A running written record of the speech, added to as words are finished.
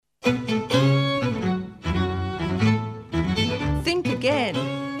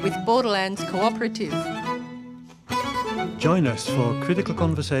Borderlands Cooperative. Join us for critical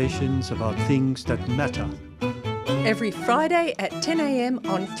conversations about things that matter. Every Friday at 10 a.m.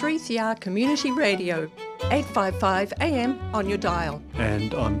 on 3CR Community Radio, 855 AM on your dial.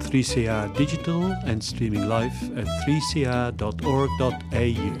 And on 3CR Digital and streaming live at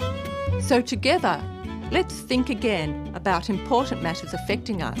 3cr.org.au. So together, let's think again about important matters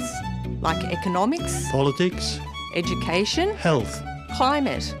affecting us, like economics, Politics, education, health,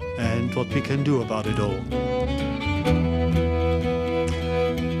 climate, and what we can do about it all.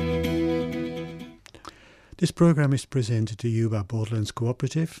 This program is presented to you by Borderlands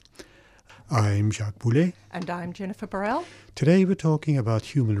Cooperative. I'm Jacques Boulet. And I'm Jennifer Burrell. Today we're talking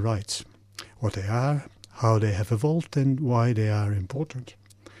about human rights, what they are, how they have evolved and why they are important.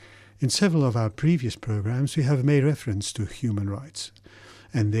 In several of our previous programs we have made reference to human rights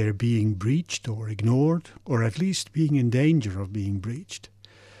and their being breached or ignored, or at least being in danger of being breached.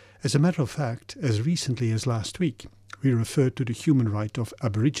 As a matter of fact, as recently as last week, we referred to the human right of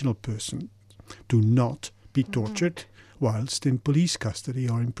Aboriginal persons to not be tortured whilst in police custody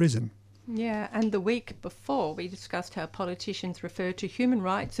or in prison. Yeah, and the week before we discussed how politicians refer to human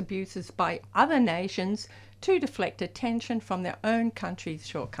rights abuses by other nations to deflect attention from their own country's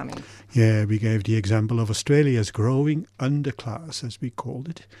shortcomings. Yeah, we gave the example of Australia's growing underclass, as we called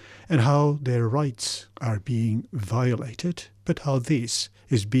it, and how their rights are being violated, but how this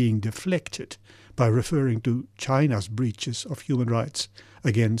is being deflected by referring to China's breaches of human rights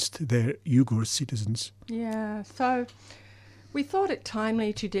against their Uyghur citizens. Yeah, so we thought it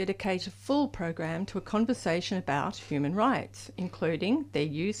timely to dedicate a full program to a conversation about human rights, including their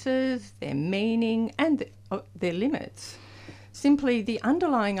uses, their meaning and their limits. Simply, the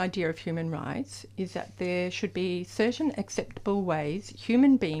underlying idea of human rights is that there should be certain acceptable ways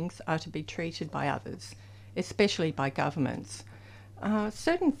human beings are to be treated by others, especially by governments.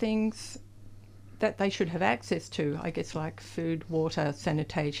 Certain things that they should have access to, I guess, like food, water,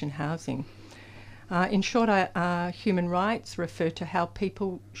 sanitation, housing. In short, human rights refer to how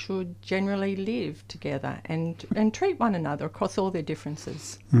people should generally live together and treat one another across all their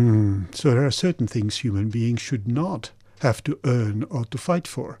differences. So there are certain things human beings should not have to earn or to fight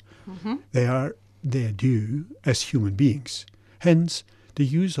for. They are their due as human beings. Hence, the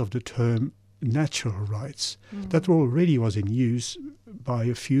use of the term natural rights that already was in use by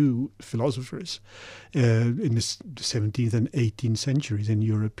a few philosophers in the 17th and 18th centuries in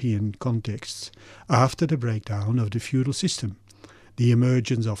European contexts after the breakdown of the feudal system, the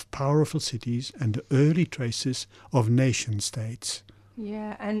emergence of powerful cities and the early traces of nation states.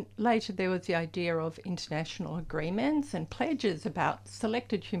 Yeah, and later there was the idea of international agreements and pledges about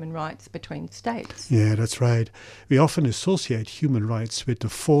selected human rights between states. Yeah, that's right. We often associate human rights with the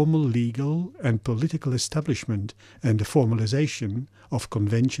formal legal and political establishment and the formalization of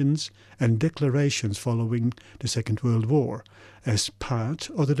conventions and declarations following the Second World War as part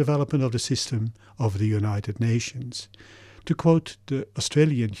of the development of the system of the United Nations. To quote the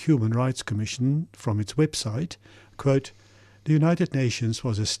Australian Human Rights Commission from its website, quote, "The United Nations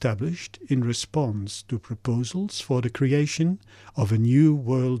was established in response to proposals for the creation of a new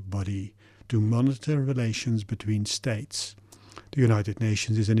world body to monitor relations between states. The United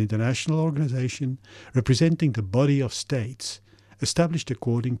Nations is an international organization representing the body of states, established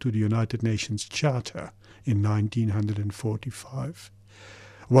according to the United Nations Charter in 1945.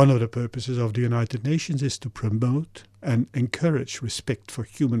 One of the purposes of the United Nations is to promote and encourage respect for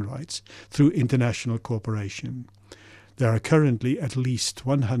human rights through international cooperation. There are currently at least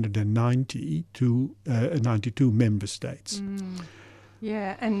 192 member states."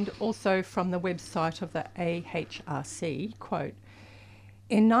 Yeah, and also from the website of the AHRC, quote,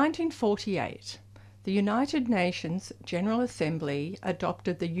 "In 1948, the United Nations General Assembly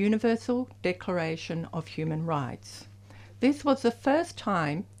adopted the Universal Declaration of Human Rights. This was the first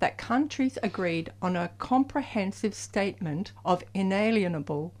time that countries agreed on a comprehensive statement of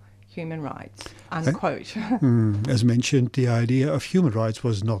inalienable human rights," unquote. As mentioned, the idea of human rights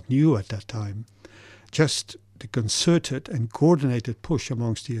was not new at that time. Just the concerted and coordinated push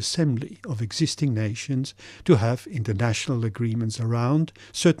amongst the assembly of existing nations to have international agreements around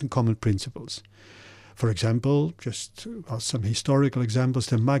certain common principles. For example, just some historical examples,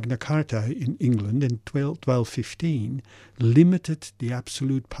 the Magna Carta in England in 1215 limited the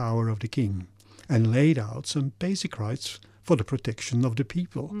absolute power of the king and laid out some basic rights for the protection of the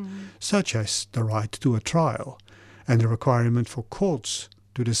people, such as the right to a trial and the requirement for courts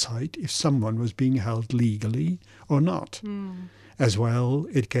to decide if someone was being held legally or not. As well,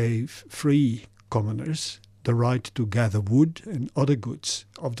 it gave free commoners the right to gather wood and other goods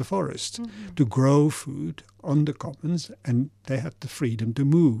of the forest, to grow food on the commons, and they had the freedom to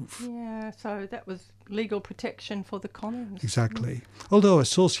move. Yeah, so that was legal protection for the commons. Exactly. Although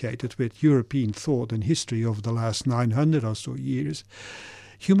associated with European thought and history over the last 900 or so years,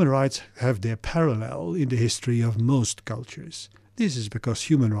 human rights have their parallel in the history of most cultures. This is because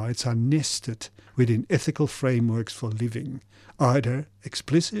human rights are nested within ethical frameworks for living, either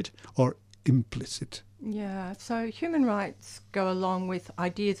explicit or implicit. Yeah, so human rights go along with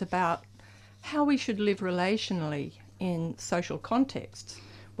ideas about how we should live relationally in social contexts,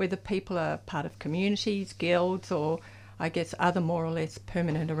 whether people are part of communities, guilds, or I guess other more or less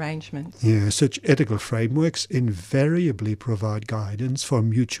permanent arrangements. Yeah, such ethical frameworks invariably provide guidance for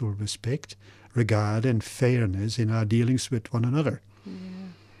mutual respect, regard and fairness in our dealings with one another. Yeah.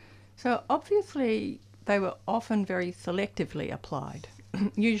 So obviously they were often very selectively applied,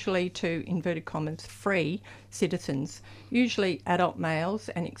 usually to, inverted commas, free citizens, usually adult males,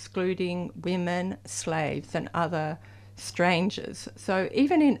 and excluding women, slaves and other strangers. So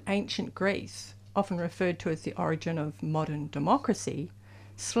even in ancient Greece, often referred to as the origin of modern democracy,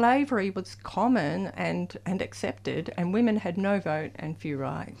 slavery was common and accepted, and women had no vote and few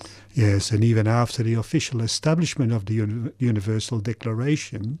rights. Yes, and even after the official establishment of the Universal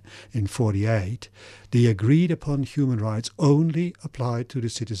Declaration in 1948, the agreed-upon human rights only applied to the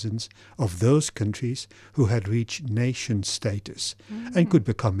citizens of those countries who had reached nation status and could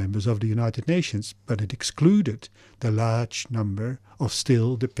become members of the United Nations, but it excluded the large number of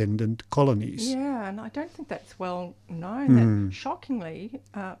still dependent colonies. Yeah, and I don't think that's well known. That shockingly,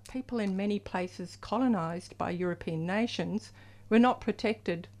 people in many places colonised by European nations were not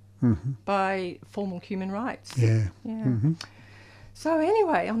protected by formal human rights. Yeah. So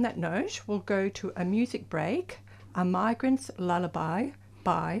anyway, on that note, we'll go to a music break, A Migrant's Lullaby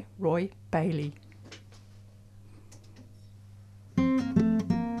by Roy Bailey.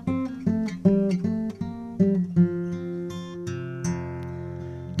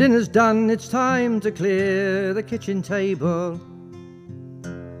 Dinner's done, it's time to clear the kitchen table.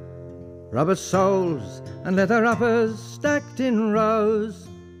 Rubber soles and leather uppers stacked in rows.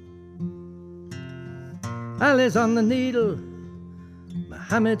 Ali's on the needle,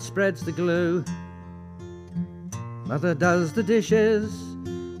 Mohammed spreads the glue. Mother does the dishes,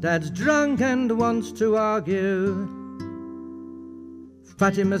 Dad's drunk and wants to argue.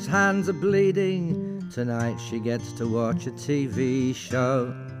 Fatima's hands are bleeding, tonight she gets to watch a TV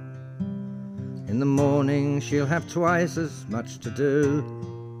show. In the morning she'll have twice as much to do.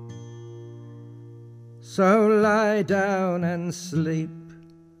 So lie down and sleep,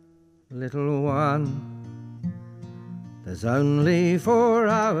 little one. There's only 4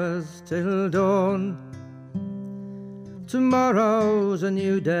 hours till dawn. Tomorrow's a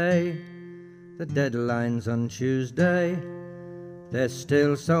new day, the deadline's on Tuesday. There's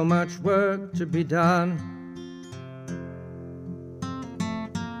still so much work to be done.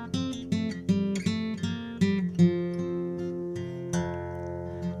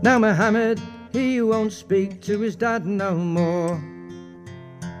 Now Mohammed, he won't speak to his dad no more.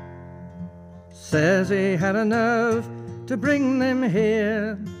 Says he had a nerve to bring them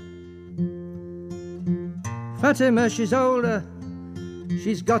here. Fatima, she's older,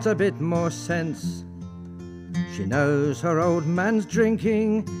 she's got a bit more sense. She knows her old man's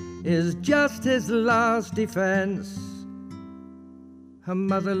drinking is just his last defense. Her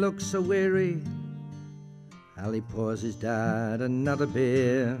mother looks so weary. Ali pours his dad another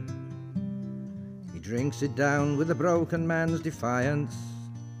beer. He drinks it down with a broken man's defiance.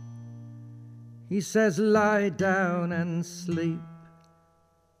 He says, lie down and sleep,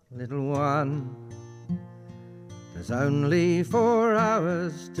 little one. There's only 4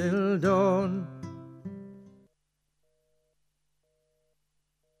 hours till dawn.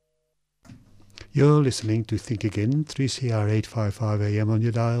 You're listening to Think Again, 3CR 855 AM on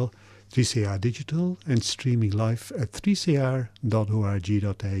your dial, 3CR Digital, and streaming live at 3cr.org.au.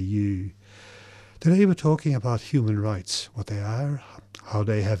 Today we're talking about human rights, what they are, how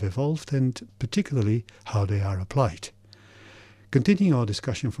they have evolved, and particularly how they are applied. Continuing our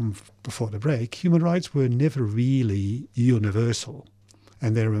discussion from before the break, human rights were never really universal,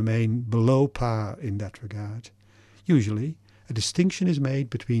 and they remain below par in that regard. Usually, a distinction is made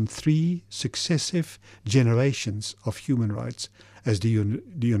between 3 successive generations of human rights as the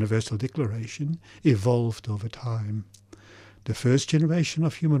Universal Declaration evolved over time. The first generation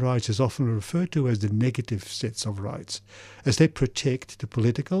of human rights is often referred to as the negative sets of rights, as they protect the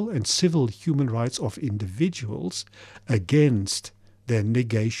political and civil human rights of individuals against their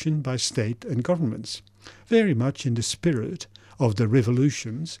negation by state and governments, very much in the spirit of the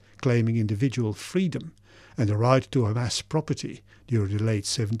revolutions claiming individual freedom and the right to amass property during the late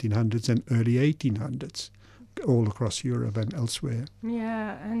 1700s and early 1800s, all across Europe and elsewhere.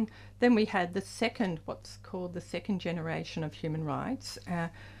 Yeah, and then we had what's called the second generation of human rights.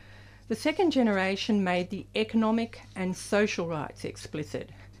 The second generation made the economic and social rights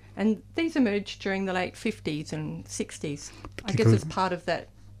explicit. And these emerged during the late 50s and 60s, I guess as part of that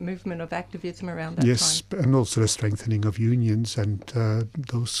movement of activism around that time. Yes, and also the strengthening of unions and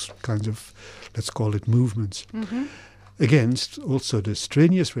those kinds of, let's call it, movements. Mm-hmm. Against also the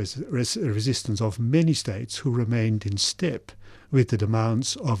strenuous resistance of many states who remained in step with the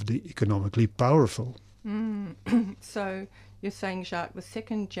demands of the economically powerful. So you're saying, Jacques, the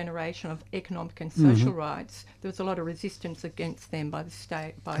second generation of economic and social rights, there was a lot of resistance against them by the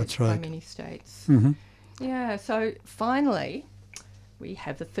state, by many states. Mm-hmm. Yeah, so finally, we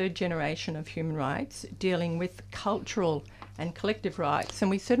have the third generation of human rights dealing with cultural and collective rights, and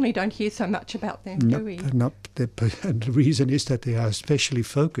we certainly don't hear so much about them, do we? And the reason is that they are especially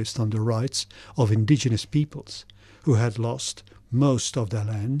focused on the rights of indigenous peoples who had lost most of their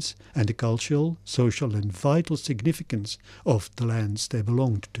lands and the cultural, social and vital significance of the lands they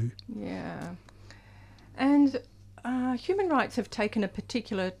belonged to. Yeah. And human rights have taken a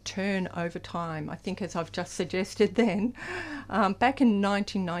particular turn over time, I think, as I've just suggested then. Back in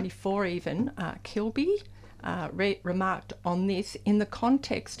 1994 even, Kilby remarked on this in the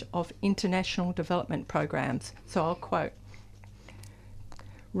context of international development programs. So I'll quote,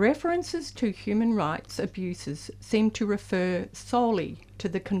 "References to human rights abuses seem to refer solely to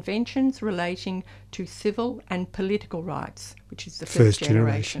the conventions relating to civil and political rights," which is the first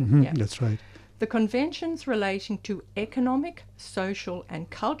generation. Mm-hmm. Yeah. That's right. "The conventions relating to economic, social and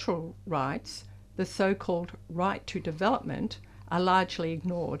cultural rights, the so-called right to development, are largely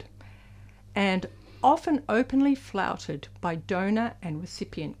ignored and often openly flouted by donor and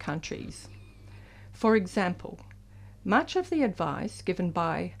recipient countries. For example, much of the advice given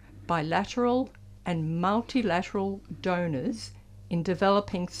by bilateral and multilateral donors in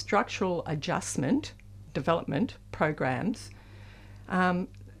developing structural development programs, the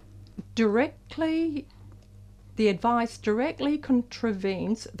advice directly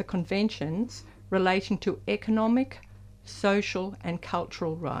contravenes the conventions relating to economic, social and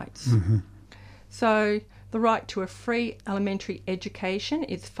cultural rights." Mm-hmm. So the right to a free elementary education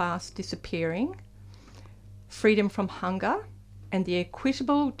is fast disappearing. Freedom from hunger and the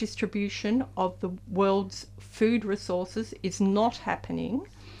equitable distribution of the world's food resources is not happening.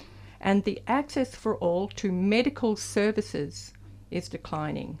 And the access for all to medical services is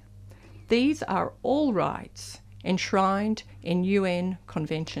declining. These are all rights enshrined in UN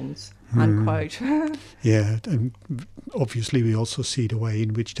conventions, unquote. Yeah, and obviously we also see the way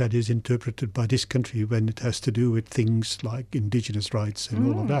in which that is interpreted by this country when it has to do with things like indigenous rights and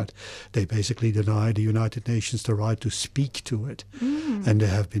all of that. They basically deny the United Nations the right to speak to it. And there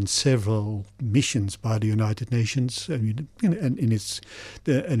have been several missions by the United Nations and in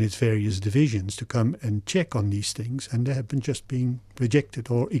its various divisions to come and check on these things, and they have been just being rejected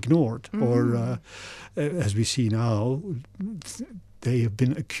or ignored, or as we see now, they have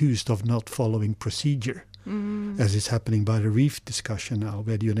been accused of not following procedure, as is happening by the reef discussion now,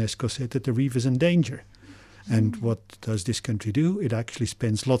 where the UNESCO said that the reef is in danger. And what does this country do? It actually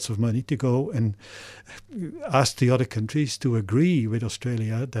spends lots of money to go and ask the other countries to agree with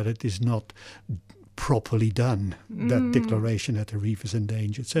Australia that it is not properly done, that declaration that the reef is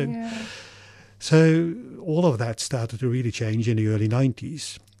endangered. So all of that started to really change in the early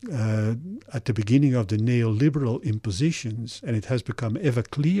 90s. At the beginning of the neoliberal impositions, and it has become ever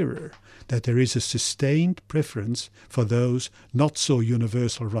clearer that there is a sustained preference for those not so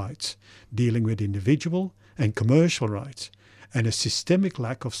universal rights, dealing with individual and commercial rights, and a systemic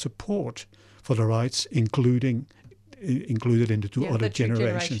lack of support for the rights included in the two other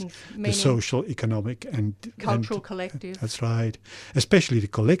generations, the social, economic and cultural collective. That's right. Especially the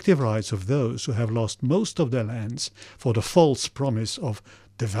collective rights of those who have lost most of their lands for the false promise of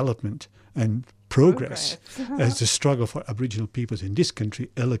development and progress, as the struggle for Aboriginal peoples in this country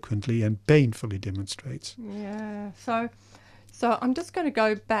eloquently and painfully demonstrates. Yeah. So I'm just going to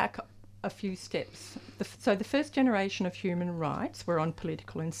go back a few steps. So the first generation of human rights were on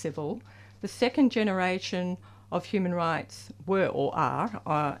political and civil. The second generation of human rights were or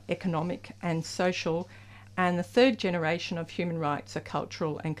are economic and social, and the third generation of human rights are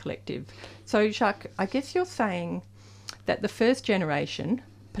cultural and collective. So Jacques, I guess you're saying that the first generation,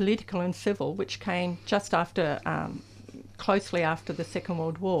 political and civil, which came just after, closely after the Second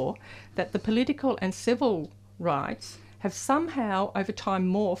World War, that the political and civil rights have somehow over time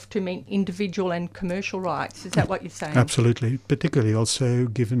morphed to mean individual and commercial rights. Is that what you're saying? Absolutely, particularly also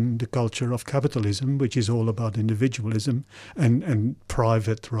given the culture of capitalism, which is all about individualism and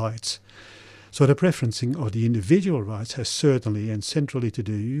private rights. So the preferencing of the individual rights has certainly and centrally to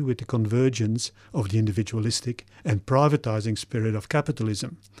do with the convergence of the individualistic and privatizing spirit of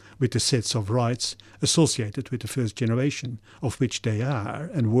capitalism, with the sets of rights associated with the first generation, of which they are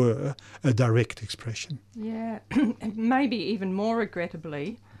and were a direct expression. Yeah, and maybe even more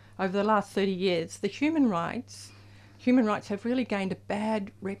regrettably, over the last 30 years, the human rights have really gained a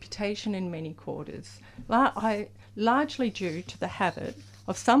bad reputation in many quarters, largely due to the habit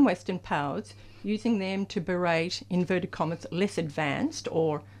of some Western powers using them to berate, inverted commas, less advanced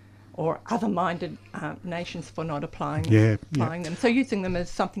or other-minded nations for not applying them. So using them as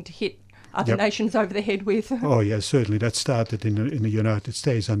something to hit other nations over the head with. Oh, yes, certainly. That started in the United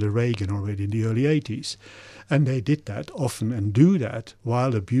States under Reagan already in the early 80s. And they did that often and do that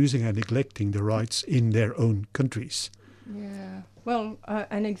while abusing and neglecting the rights in their own countries. Yeah. Well,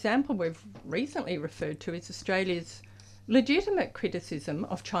 an example we've recently referred to is Australia's legitimate criticism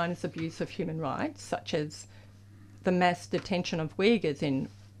of China's abuse of human rights, such as the mass detention of Uyghurs in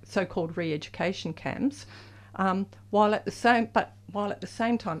so-called re-education camps, while at the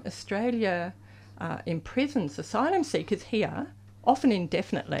same time Australia imprisons asylum seekers here, often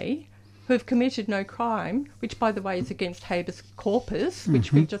indefinitely, who have committed no crime, which, by the way, is against habeas corpus,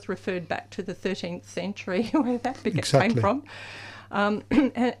 which we just referred back to the 13th century, where that came from.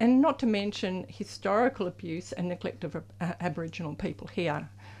 And not to mention historical abuse and neglect of Aboriginal people here.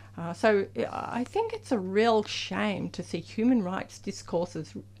 So I think it's a real shame to see human rights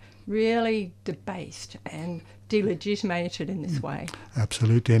discourses really debased and delegitimated in this way.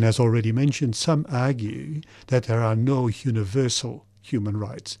 Absolutely. And as already mentioned, some argue that there are no universal human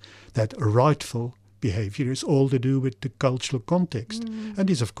rights, that rightful behavior is all to do with the cultural context. And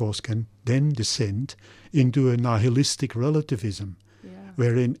this, of course, can then descend into a nihilistic relativism,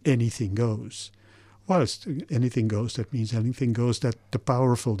 wherein anything goes. Whilst anything goes, that means anything goes that the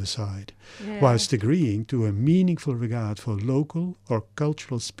powerful decide. Whilst agreeing to a meaningful regard for local or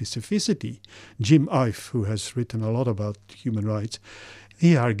cultural specificity. Jim Ive, who has written a lot about human rights,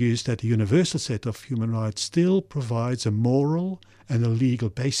 he argues that the universal set of human rights still provides a moral and a legal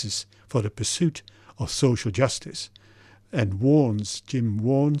basis for the pursuit of social justice, and Jim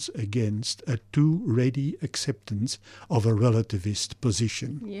warns against a too ready acceptance of a relativist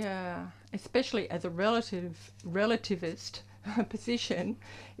position. Yeah, especially as a relativist position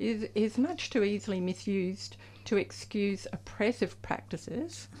is much too easily misused to excuse oppressive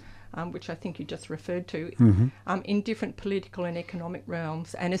practices, which I think you just referred to, in different political and economic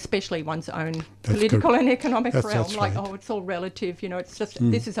realms, and especially one's own political and economic realm. That's like, right. It's all relative, it's just,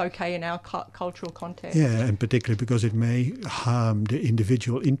 this is okay in our cultural context. Yeah, and particularly because it may harm the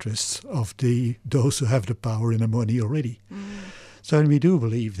individual interests of those who have the power and the money already. So we do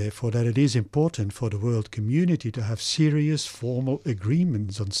believe, therefore, that it is important for the world community to have serious formal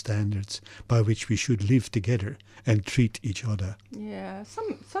agreements on standards by which we should live together and treat each other. Yeah,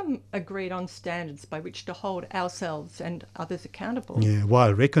 some agreed on standards by which to hold ourselves and others accountable. Yeah,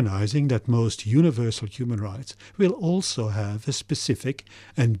 while recognizing that most universal human rights will also have a specific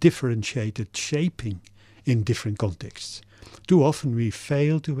and differentiated shaping in different contexts. Too often we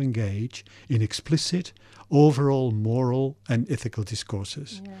fail to engage in explicit, overall moral and ethical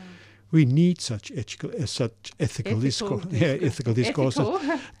discourses. Yeah. We need such ethical discourses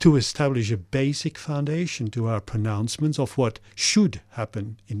to establish a basic foundation to our pronouncements of what should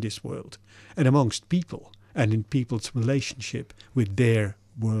happen in this world and amongst people and in people's relationship with their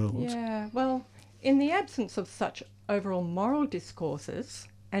world. Yeah, well, in the absence of such overall moral discourses,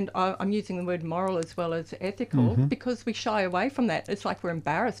 and I'm using the word moral as well as ethical because we shy away from that. It's like we're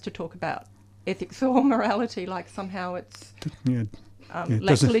embarrassed to talk about ethics or morality, like somehow it's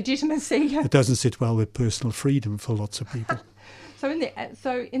lacks legitimacy. It doesn't sit well with personal freedom for lots of people. So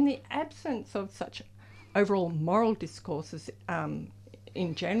in the absence of such overall moral discourses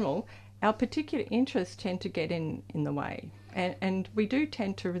in general, our particular interests tend to get in the way. And we do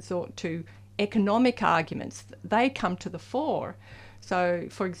tend to resort to economic arguments. They come to the fore. So,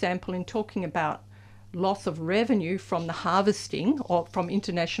 for example, in talking about loss of revenue from the harvesting or from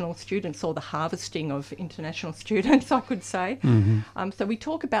international students, or the harvesting of international students, I could say. So we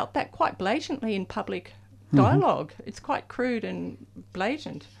talk about that quite blatantly in public dialogue. It's quite crude and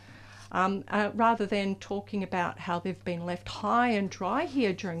blatant. Rather than talking about how they've been left high and dry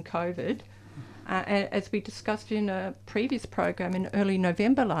here during COVID, as we discussed in a previous program in early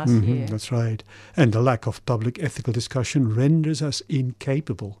November last year. That's right. And the lack of public ethical discussion renders us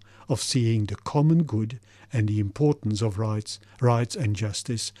incapable of seeing the common good and the importance of rights and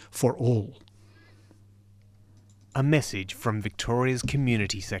justice for all. A message from Victoria's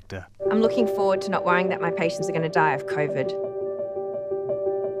community sector. I'm looking forward to not worrying that my patients are going to die of COVID.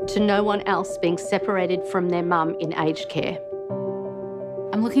 To no one else being separated from their mum in aged care.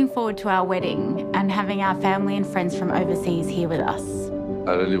 I'm looking forward to our wedding and having our family and friends from overseas here with us.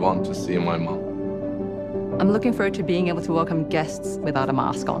 I really want to see my mum. I'm looking forward to being able to welcome guests without a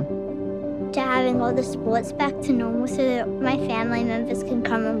mask on. To having all the sports back to normal so that my family members can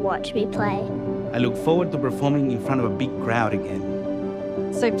come and watch me play. I look forward to performing in front of a big crowd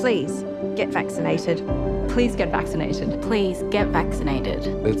again. So please, get vaccinated. Please get vaccinated. Please get vaccinated.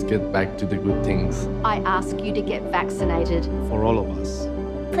 Let's get back to the good things. I ask you to get vaccinated. For all of us.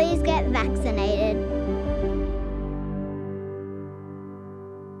 Please get vaccinated.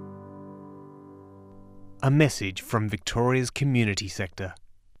 A message from Victoria's community sector.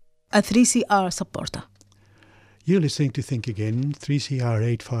 A 3CR supporter. You're listening to Think Again, 3CR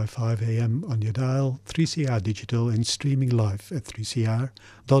 855 AM on your dial, 3CR Digital and streaming live at 3cr.org.au.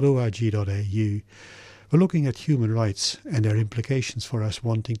 We're looking at human rights and their implications for us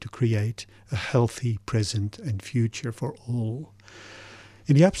wanting to create a healthy present and future for all.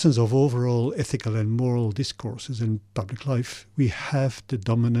 In the absence of overall ethical and moral discourses in public life, we have the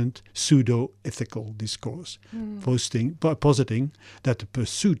dominant pseudo-ethical discourse, positing that the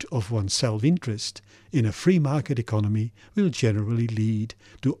pursuit of one's self-interest in a free market economy will generally lead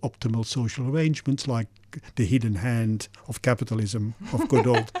to optimal social arrangements like the hidden hand of capitalism of good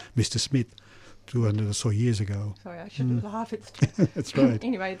old Mr. Smith 200 or so years ago. Sorry, I shouldn't laugh. It's That's right.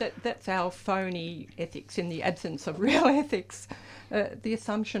 Anyway, that's our phony ethics in the absence of real ethics. The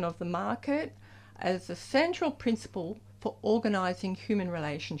assumption of the market as a central principle for organising human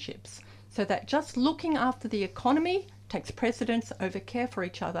relationships, so that just looking after the economy takes precedence over care for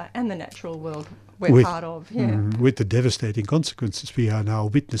each other and the natural world we're part of. With the devastating consequences we are now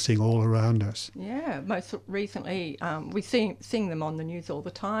witnessing all around us. Yeah, most recently we seeing them on the news all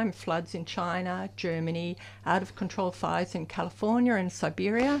the time. Floods in China, Germany, out-of-control fires in California and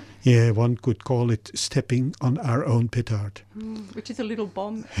Siberia. Yeah, one could call it stepping on our own petard. Which is a little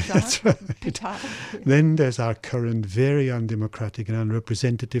bomb. That's right. Petard. Then there's our current very undemocratic and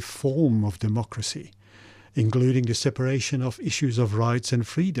unrepresentative form of democracy, including the separation of issues of rights and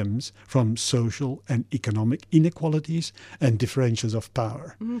freedoms from social and economic inequalities and differentials of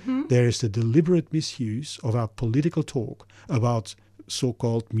power. There is the deliberate misuse of our political talk about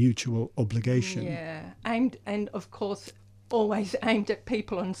so-called mutual obligation. Yeah, and of course always aimed at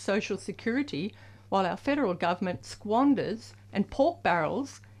people on social security, while our federal government squanders and pork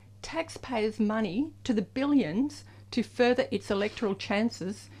barrels taxpayers' money to the billions to further its electoral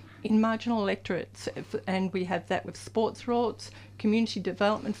chances in marginal electorates. And we have that with sports rorts, community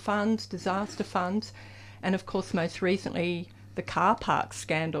development funds, disaster funds, and of course most recently the car park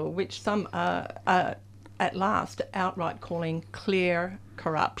scandal, which some are at last outright calling clear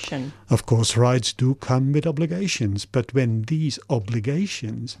corruption. Of course, rights do come with obligations, but when these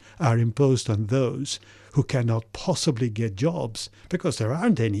obligations are imposed on those who cannot possibly get jobs because there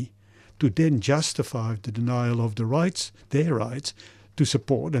aren't any, to then justify the denial of the rights, their rights, to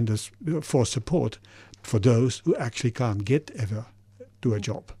support and for support for those who actually can't get ever to a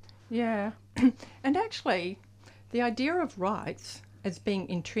job. Yeah, and actually the idea of rights as being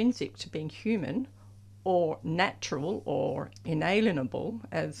intrinsic to being human or natural or inalienable,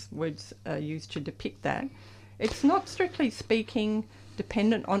 as words are used to depict that, it's not strictly speaking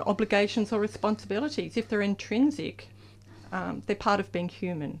dependent on obligations or responsibilities. If they're intrinsic, they're part of being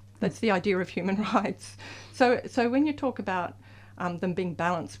human. That's the idea of human rights. So when you talk about them being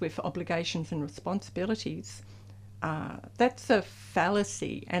balanced with obligations and responsibilities, that's a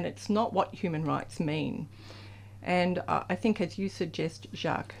fallacy, and it's not what human rights mean. And I think, as you suggest,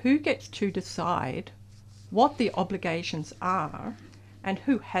 Jacques, who gets to decide what the obligations are and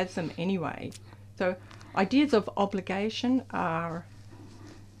who has them anyway? So ideas of obligation are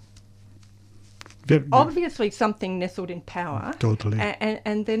obviously something nestled in power. Totally.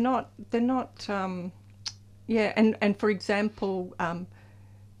 And they're not yeah, and for example,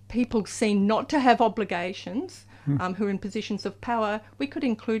 people seen not to have obligations who are in positions of power, we could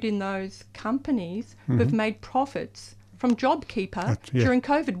include in those companies who've made profits from JobKeeper during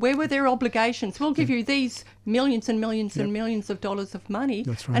COVID. Where were their obligations? We'll give you these millions and millions and millions of dollars of money,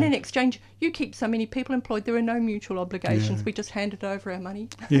 and in exchange, you keep so many people employed. There are no mutual obligations. We just handed over our money.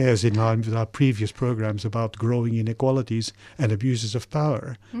 Yes, in line with our previous programs about growing inequalities and abuses of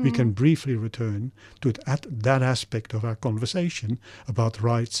power, we can briefly return to that aspect of our conversation about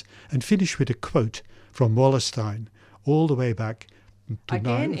rights and finish with a quote from Wallerstein all the way back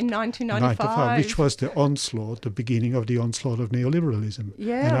again in 1995. Which was the onslaught, the beginning of the onslaught of neoliberalism.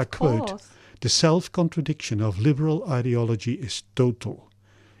 Yeah, and I of quote, course. "The self-contradiction of liberal ideology is total.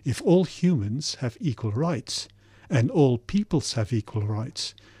 If all humans have equal rights, and all peoples have equal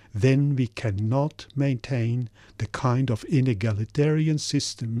rights, then we cannot maintain the kind of inegalitarian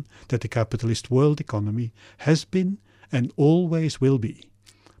system that the capitalist world economy has been and always will be.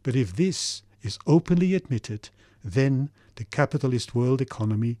 But if this is openly admitted, then the capitalist world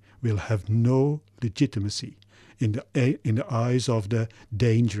economy will have no legitimacy in the eyes of the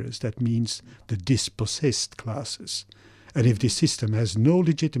dangerous, that means the dispossessed classes. And if this system has no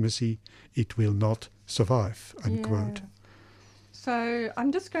legitimacy, it will not survive," unquote. Yeah. So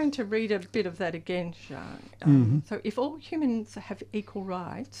I'm just going to read a bit of that again, Jacques. So if all humans have equal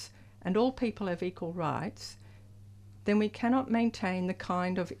rights and all people have equal rights, then we cannot maintain the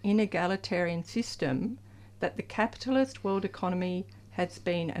kind of inegalitarian system that the capitalist world economy has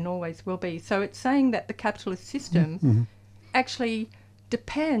been and always will be. So it's saying that the capitalist system actually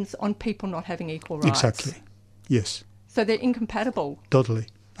depends on people not having equal rights. Exactly. Yes. So they're incompatible. Totally.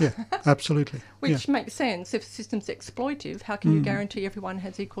 Yeah, absolutely. Which makes sense. If a system's exploitive, how can you guarantee everyone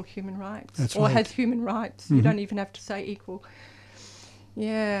has equal human rights? That's or right. has human rights? You don't even have to say equal.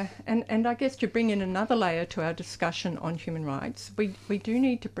 Yeah, and I guess to bring in another layer to our discussion on human rights, we do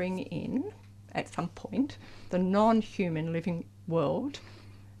need to bring in, at some point, the non-human living world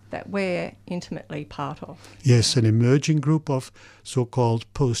that we're intimately part of. Yes, an emerging group of so-called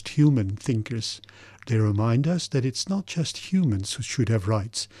post-human thinkers. They remind us that it's not just humans who should have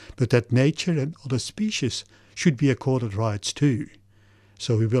rights, but that nature and other species should be accorded rights too.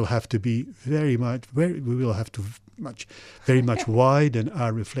 So we will have to be very much widen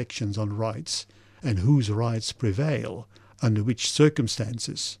our reflections on rights and whose rights prevail, under which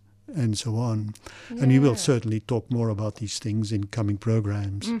circumstances, and so on. Yeah. And we will certainly talk more about these things in coming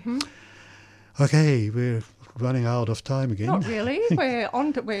programs. Okay, we're running out of time again. Not really. We're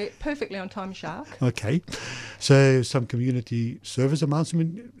perfectly on time, Jacques. Okay. So some community service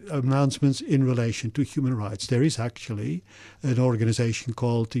announcements in relation to human rights. There is actually an organization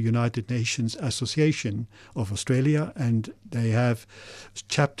called the United Nations Association of Australia, and they have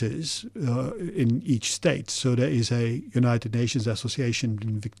chapters in each state. So there is a United Nations Association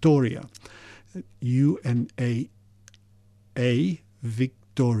in Victoria, UNA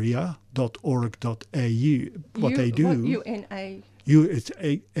Victoria.org.au. What they do. UNA. It's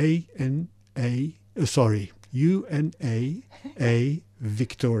UNAA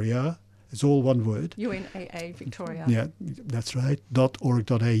Victoria. It's all one word. UNAA Victoria. Yeah, that's right.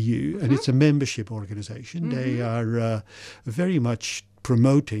 .org.au, and it's a membership organization. They are very much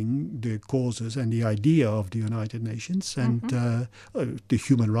promoting the causes and the idea of the United Nations and the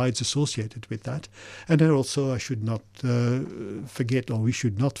human rights associated with that. And there also, we should not forget,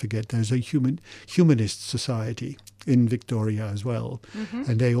 there's a humanist society in Victoria as well.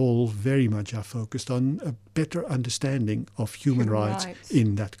 And they all very much are focused on a better understanding of human rights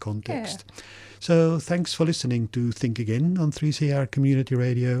in that context. Yeah. So thanks for listening to Think Again on 3CR Community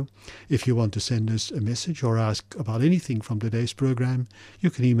Radio. If you want to send us a message or ask about anything from today's program, you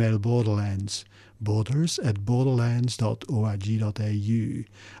can email Borderlands, borders@borderlands.org.au.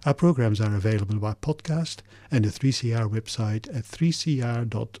 Our programs are available by podcast and the 3CR website at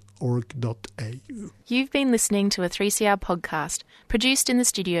 3cr.org.au. You've been listening to a 3CR podcast produced in the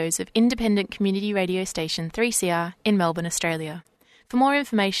studios of independent community radio station 3CR in Melbourne, Australia. For more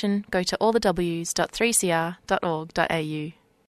information, go to allthews.3cr.org.au.